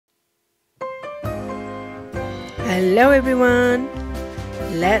Hello everyone.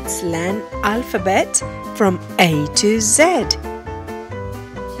 Let's learn alphabet from A to Z.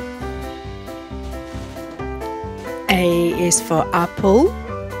 A is for apple.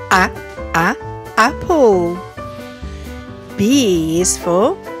 Apple. B is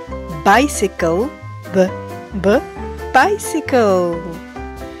for bicycle. Bicycle.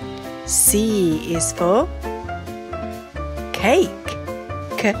 C is for cake.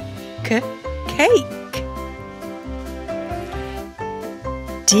 Cake.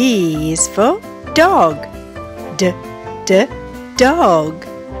 D is for dog. Dog.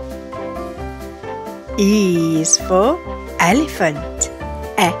 E is for elephant.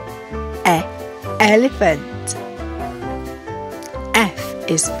 Elephant. F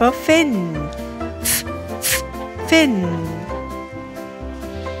is for fin. Fin.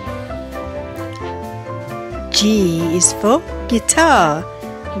 G is for guitar.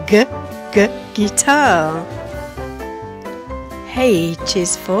 Guitar. H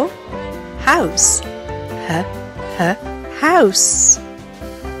is for house. House.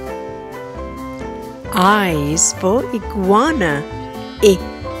 I is for iguana.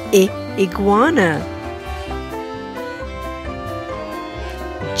 Iguana.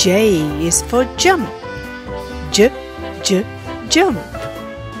 J is for jump. Jump.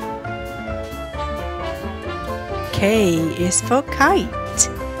 K is for kite.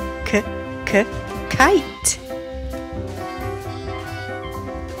 Kite.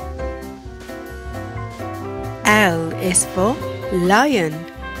 L is for lion.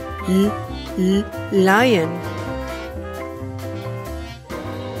 Lion.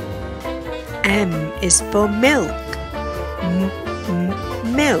 M is for milk.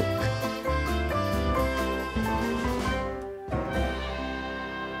 Milk.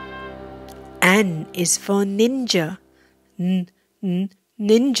 N is for ninja.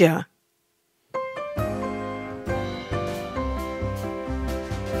 Ninja.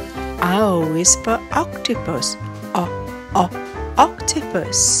 O is for octopus.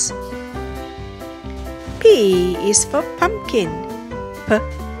 Octopus. P is for pumpkin.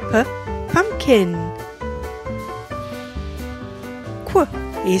 Pumpkin. Q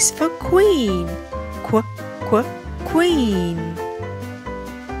is for queen. Queen.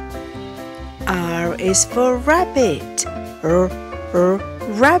 R is for rabbit.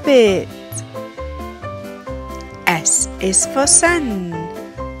 Rabbit. S is for sun.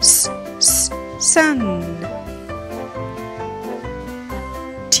 Sun.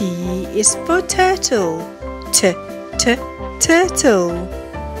 T is for turtle. Turtle.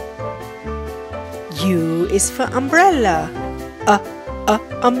 U is for umbrella.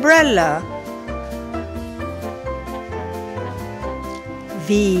 Umbrella.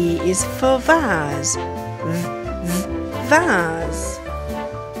 V is for vase. Vase.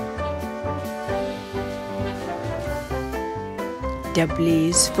 W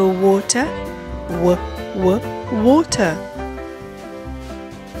is for water. Water.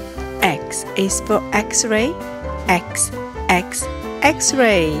 X is for X-ray.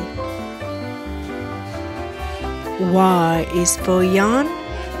 X-ray. Y is for yarn.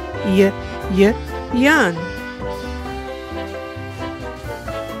 Yarn.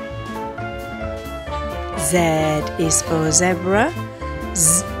 Z is for zebra.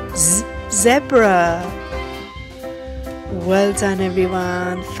 Zebra. Well done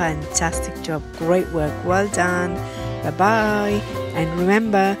everyone. Fantastic job. Great work. Well done. Bye-bye. And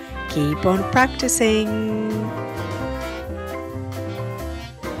remember, keep on practicing.